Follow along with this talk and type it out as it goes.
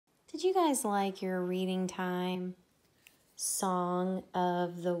Did you guys like your reading time Song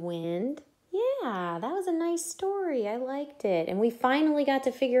of the Wind? Yeah, that was a nice story. I liked it. And we finally got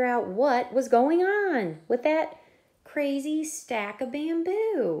to figure out what was going on with that crazy stack of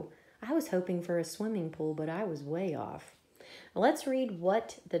bamboo. I was hoping for a swimming pool, but I was way off. Let's read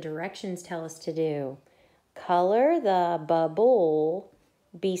what the directions tell us to do. Color the bubble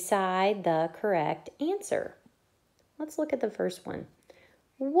beside the correct answer. Let's look at the first one.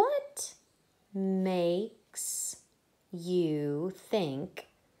 What makes you think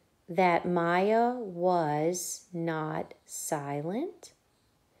that Maya was not silent?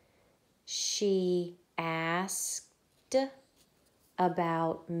 She asked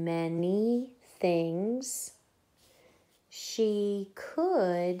about many things. She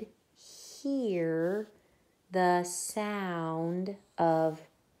could hear the sound of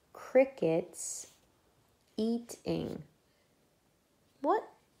crickets eating. What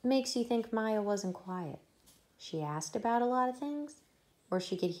makes you think Maya wasn't quiet? She asked about a lot of things, or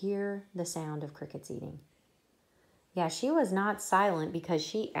she could hear the sound of crickets eating? Yeah, she was not silent because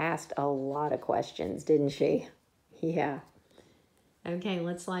she asked a lot of questions, didn't she? Yeah. Okay,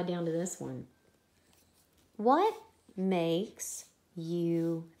 let's slide down to this one. What makes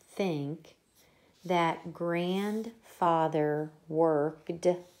you think that grandfather worked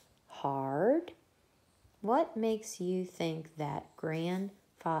hard? What makes you think that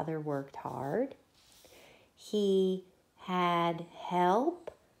grandfather worked hard? He had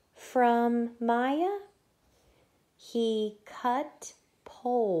help from Maya. He cut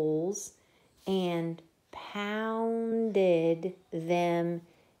poles and pounded them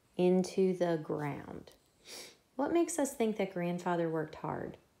into the ground. What makes us think that grandfather worked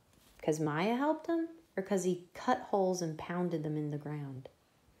hard? Because Maya helped him, or because he cut holes and pounded them in the ground?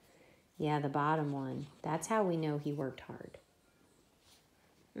 Yeah, the bottom one. That's how we know he worked hard.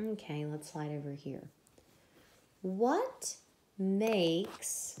 Okay, let's slide over here. What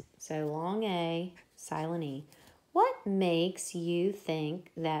makes, so long A, silent E, what makes you think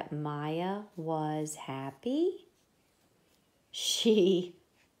that Maya was happy? She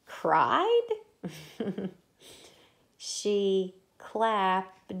cried? She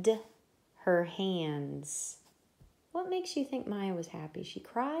clapped her hands. What makes you think Maya was happy? She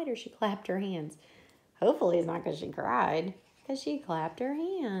cried or she clapped her hands? Hopefully it's not because she cried, because she clapped her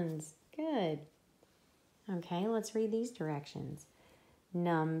hands. Good. Okay, let's read these directions.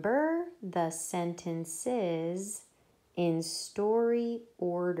 Number the sentences in story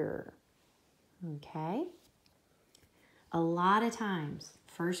order. Okay? A lot of times,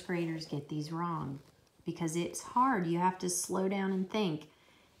 first graders get these wrong because it's hard. You have to slow down and think,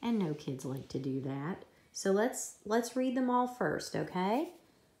 and no kids like to do that. So let's read them all first, okay?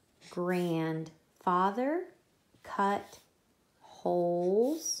 Grandfather cut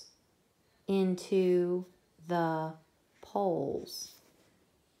holes into the poles.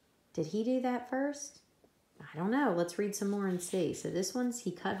 Did he do that first? I don't know. Let's read some more and see. So this one's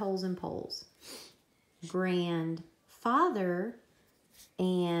he cut holes in poles. Grandfather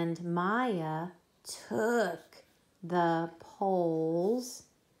and Maya took the poles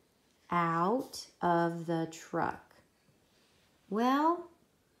out of the truck. Well,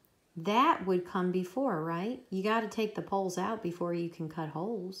 that would come before, right? You got to take the poles out before you can cut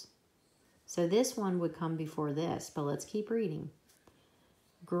holes. So this one would come before this, but let's keep reading.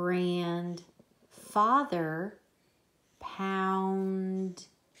 Grandfather pounded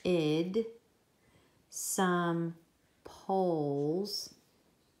some poles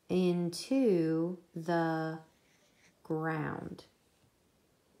into the ground.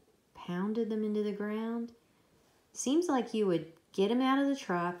 Pounded them into the ground? Seems like you would get them out of the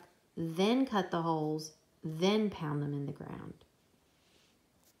truck, then cut the holes, then pound them in the ground.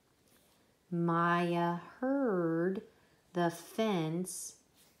 Maya heard the fence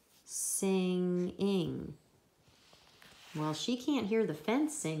singing. Well, she can't hear the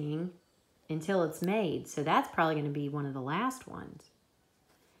fence singing until it's made, so that's probably going to be one of the last ones.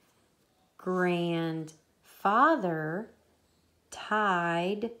 Grandfather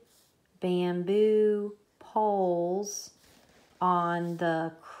tied bamboo poles on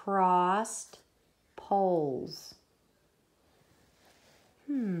the crossed poles.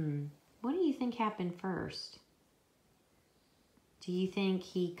 What do you think happened first? Do you think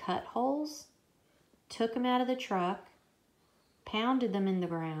he cut holes, took them out of the truck, pounded them in the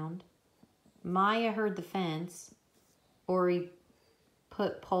ground, Maya heard the fence, or he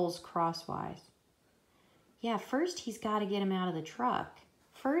put poles crosswise? Yeah, first he's got to get them out of the truck.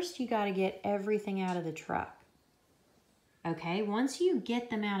 First you got to get everything out of the truck. Okay, once you get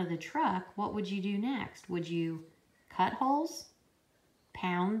them out of the truck, what would you do next? Would you cut holes,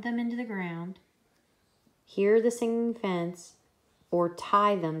 pound them into the ground, hear the singing fence, or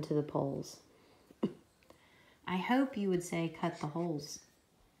tie them to the poles. I hope you would say cut the holes.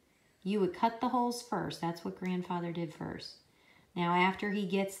 You would cut the holes first. That's what grandfather did first. Now, after he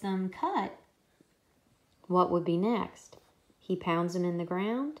gets them cut, what would be next? He pounds them in the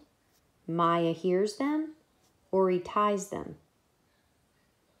ground, Maya hears them, or he ties them.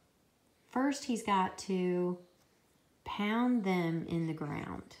 First, he's got to pound them in the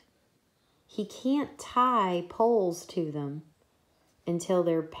ground. He can't tie poles to them until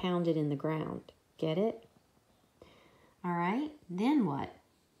they're pounded in the ground. Get it? All right, then what?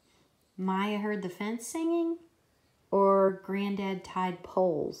 Maya heard the fence singing, or Granddad tied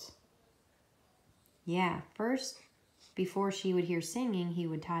poles? Yeah, first, before she would hear singing, he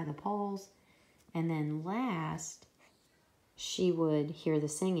would tie the poles, and then last, she would hear the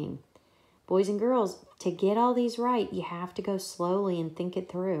singing. Boys and girls, to get all these right, you have to go slowly and think it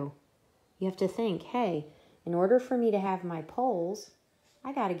through. You have to think, hey, in order for me to have my poles,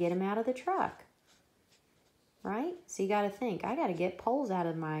 I got to get them out of the truck, right? So you got to think, I got to get poles out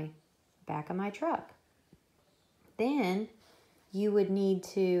of my back of my truck. Then you would need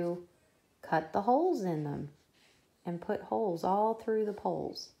to cut the holes in them and put holes all through the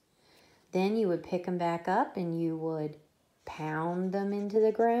poles. Then you would pick them back up and you would pound them into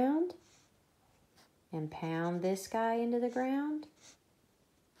the ground and pound this guy into the ground.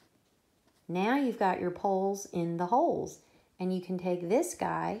 Now you've got your poles in the holes, and you can take this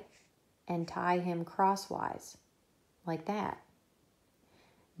guy and tie him crosswise like that.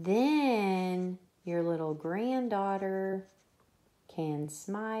 Then your little granddaughter can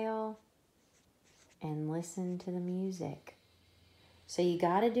smile and listen to the music. So you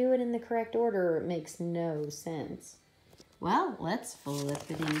got to do it in the correct order or it makes no sense. Well, let's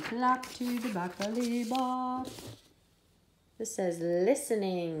flippity-flop to the backity-bop. This says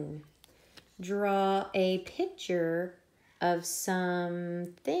listening. Draw a picture of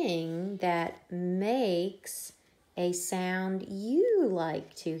something that makes a sound you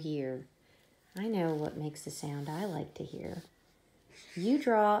like to hear. I know what makes the sound I like to hear. You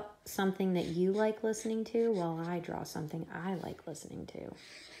draw something that you like listening to while I draw something I like listening to.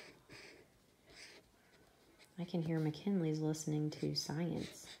 I can hear McKinley's listening to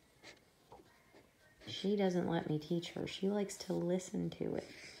science. She doesn't let me teach her. She likes to listen to it.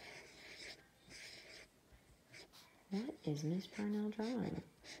 What is Miss Parnell drawing?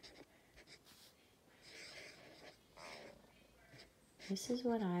 This is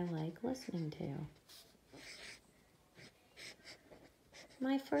what I like listening to.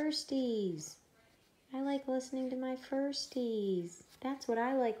 My firsties. I like listening to my firsties. That's what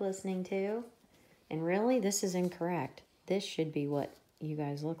I like listening to. And really, this is incorrect. This should be what you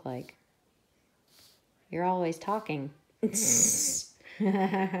guys look like. You're always talking.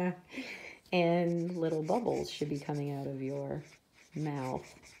 And little bubbles should be coming out of your mouth.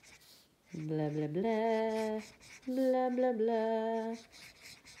 Blah, blah, blah. Blah, blah, blah.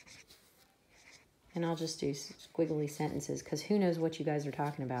 And I'll just do squiggly sentences because who knows what you guys are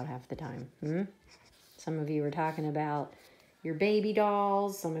talking about half the time. Some of you are talking about your baby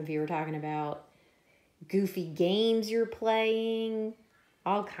dolls. Some of you are talking about goofy games you're playing.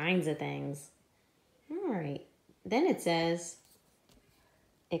 All kinds of things. All right. Then it says,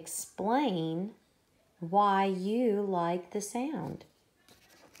 explain why you like the sound.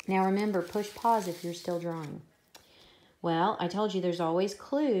 Now remember, push pause if you're still drawing. Well, I told you there's always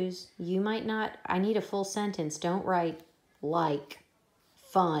clues. You might not, I need a full sentence. Don't write like,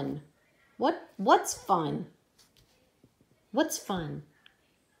 fun. What's fun? What's fun?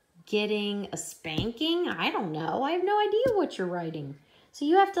 Getting a spanking? I don't know. I have no idea what you're writing. So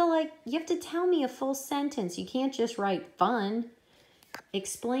you have to tell me a full sentence. You can't just write fun.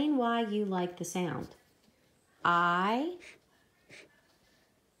 Explain why you like the sound. I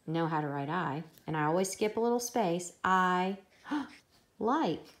know how to write I, and I always skip a little space. I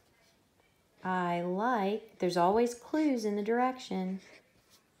like. I like. There's always clues in the direction.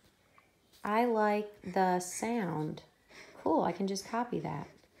 I like the sound. Cool, I can just copy that.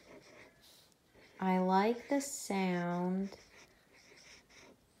 I like the sound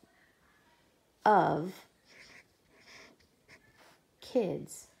of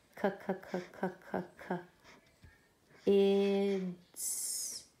kids.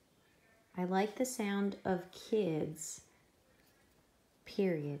 It's. I like the sound of kids.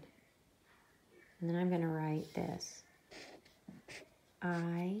 Period. And then I'm going to write this.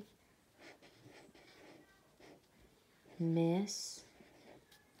 I miss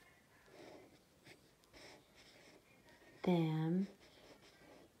them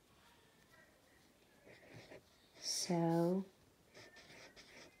so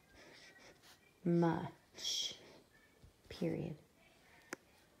much, period.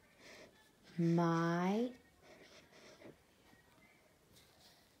 My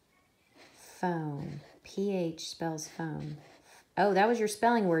phone, PH spells phone. Oh, that was your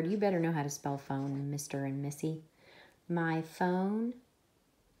spelling word. You better know how to spell phone, Mr. and Missy. My phone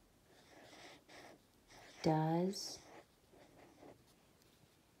does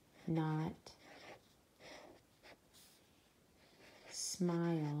not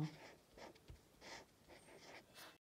smile